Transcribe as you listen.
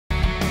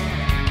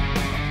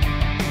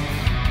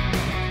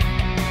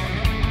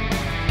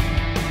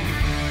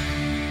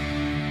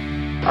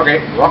Okay,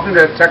 welcome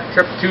to Tech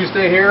Tip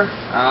Tuesday here.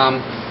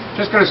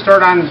 Just going to start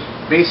on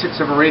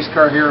basics of a race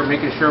car here,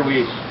 making sure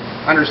we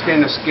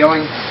understand the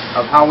scaling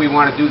of how we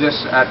want to do this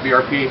at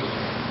BRP.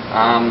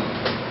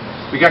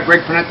 We got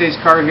Greg Penente's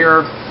car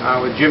here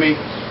with Jimmy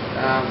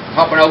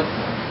helping out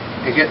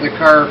and getting the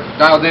car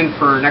dialed in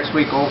for next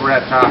week over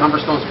at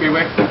Humberstone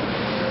Speedway.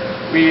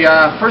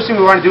 First thing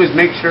we want to do is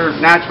make sure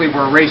naturally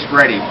we're race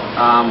ready.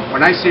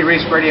 When I say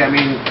race ready, I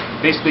mean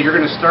basically you're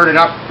going to start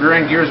it up, rear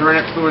end gears are in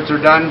it, fluids are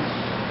done,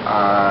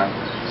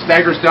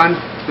 stagger's done.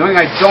 The only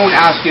thing I don't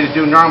ask you to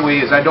do normally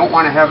is I don't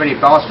want to have any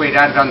ballast weight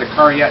added on the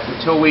car yet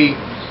until we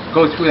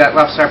go through that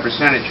left side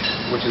percentage,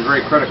 which is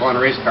very critical on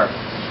a race car.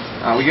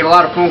 We get a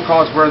lot of phone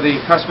calls where the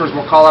customers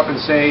will call up and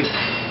say,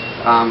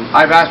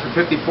 I've asked for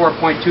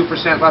 54.2%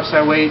 left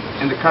side weight,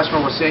 and the customer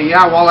will say,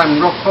 yeah, well,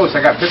 I'm real close,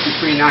 I got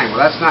 53.9. Well,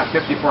 that's not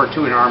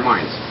 54.2 in our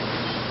minds.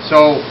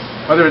 So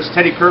whether it's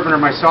Teddy Kervin or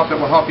myself that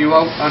will help you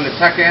out on the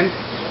tech end,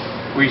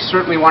 we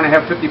certainly want to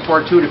have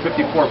 54.2 to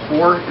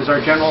 54.4 is our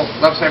general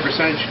left side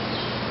percentage.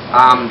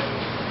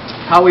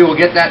 How we will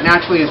get that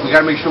naturally is we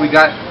got to make sure we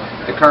got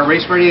the car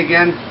race ready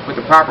again with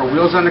the proper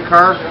wheels on the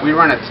car. We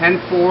run a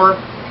 10.4,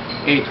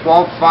 a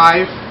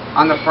 12.5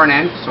 on the front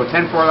end, so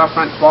 10.4 left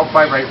front, 12.5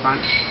 right front.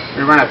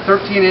 We run a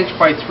 13-inch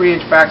by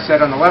 3-inch back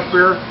set on the left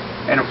rear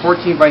and a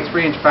 14 by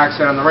 3-inch back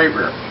set on the right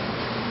rear.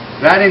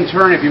 That in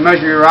turn, if you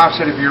measure your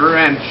offset of your rear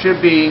end,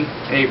 should be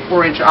a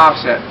 4-inch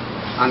offset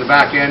on the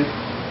back end.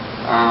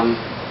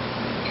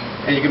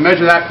 And you can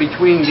measure that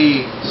between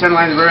the center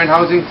line of the rear end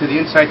housing to the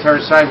inside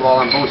tire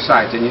sidewall on both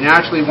sides. And you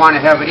naturally want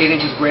to have 8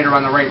 inches greater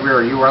on the right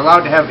rear. You are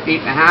allowed to have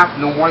 8.5,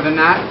 no more than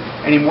that.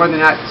 Any more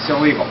than that, it's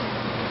illegal.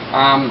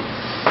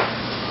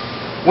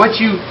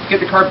 Once you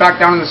get the car back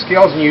down on the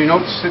scales and you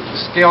notice that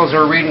the scales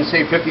are reading,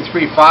 say,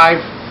 53.5,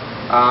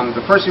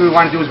 the first thing we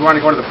want to do is we want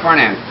to go to the front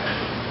end.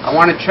 I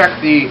want to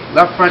check the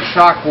left front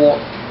shock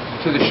bolt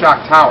to the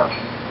shock tower.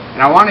 And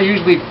I want to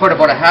usually put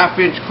about a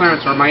half-inch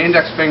clearance or my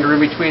index finger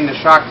in between the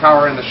shock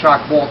tower and the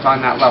shock bolt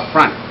on that left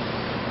front.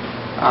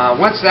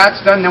 Once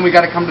that's done, then we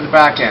got to come to the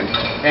back end.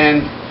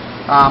 And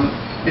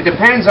it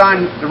depends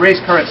on the race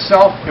car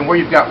itself and where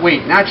you've got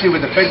weight. Naturally,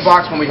 with the big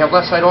box, when we have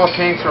left side oil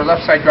tanks or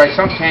left side dry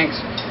sump tanks,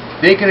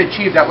 they can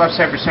achieve that left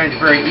side percentage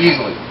very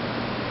easily.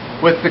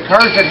 With the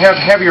cars that have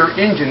heavier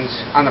engines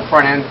on the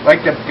front end,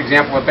 like the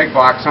example of big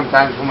box,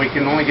 sometimes when we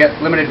can only get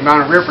limited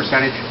amount of rear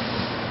percentage,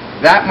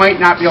 that might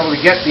not be able to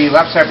get the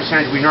left side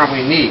percentage we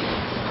normally need.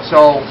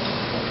 So,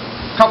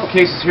 a couple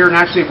cases here,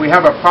 naturally, if we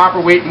have a proper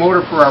weight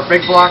motor for our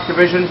big block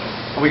division,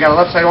 and we got a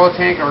left side oil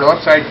tank or a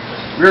left side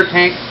rear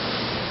tank,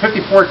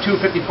 54.2,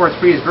 54.3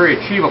 is very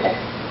achievable.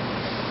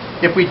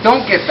 If we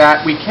don't get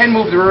that, we can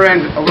move the rear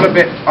end a little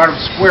bit out of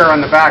square on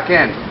the back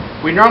end.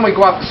 We normally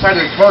go off the side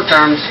of the torque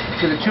arms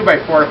to the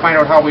 2x4 to find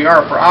out how we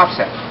are for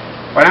offset.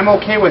 But I'm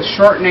okay with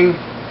shortening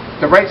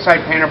the right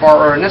side panel bar,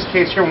 or in this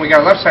case here, when we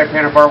got a left side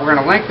panel bar, we're going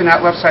to lengthen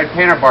that left side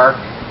panel bar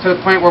to the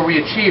point where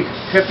we achieve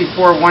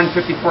 54.1,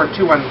 54.2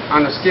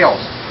 on the scales.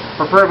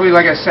 Preferably,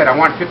 like I said, I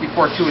want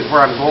 54.2 is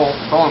where I'm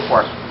going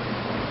for.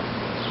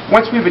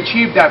 Once we've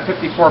achieved that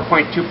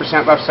 54.2%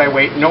 left side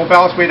weight, no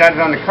ballast weight added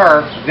on the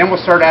car, then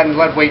we'll start adding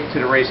lead weight to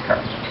the race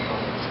car.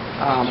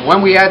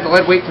 When we add the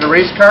lead weight to the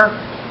race car,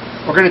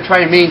 we're going to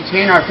try to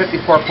maintain our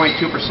 54.2%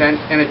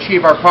 and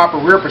achieve our proper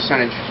rear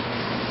percentage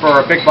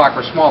for a big block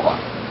or small block.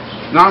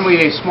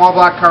 Normally a small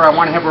block car I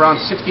want to have around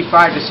 65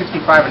 to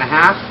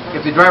 65.5.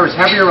 If the driver's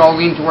heavier, I'll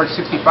lean towards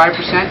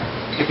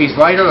 65%. If he's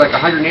lighter, like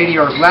 180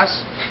 or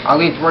less, I'll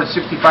lean towards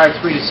 65.3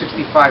 to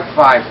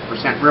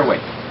 65.5% rear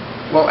weight.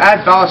 We'll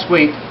add ballast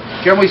weight,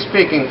 generally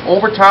speaking,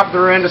 over top of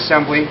the rear end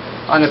assembly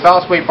on the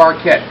ballast weight bar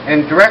kit,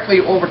 and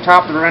directly over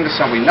top of the rear end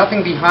assembly.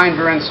 Nothing behind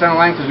rear end center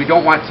line because we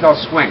don't want tail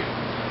swing.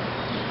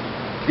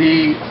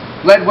 The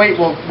lead weight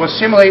will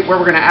simulate where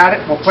we're going to add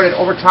it. We'll put it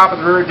over top of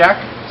the rear deck,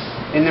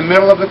 in the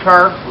middle of the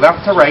car,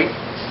 left to right,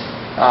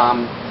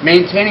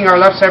 maintaining our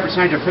left side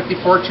percentage of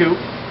 54.2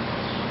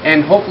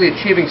 and hopefully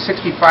achieving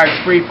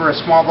 65.3 for a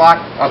small block.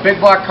 A big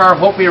block car,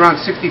 hopefully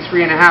around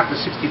 63.5 to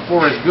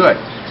 64 is good.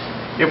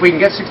 If we can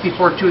get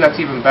 64.2, that's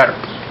even better.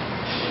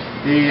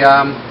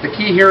 The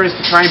key here is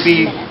to try and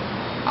be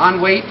on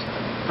weight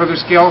for the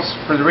scales,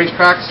 for the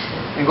racetracks,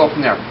 and go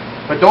from there.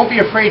 But don't be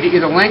afraid to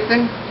either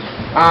lengthen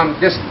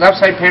this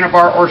left side panel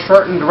bar or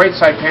shorten the right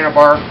side panel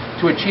bar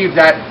to achieve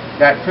that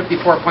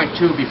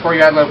 54.2 before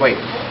you add lead weight.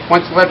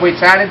 Once the lead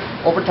weight's added,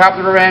 over top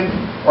of the rear end,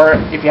 or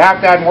if you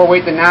have to add more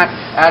weight than that,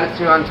 add it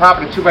to on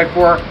top of the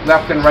 2x4,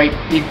 left and right,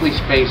 equally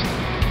spaced,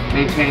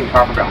 maintaining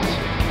proper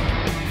balance.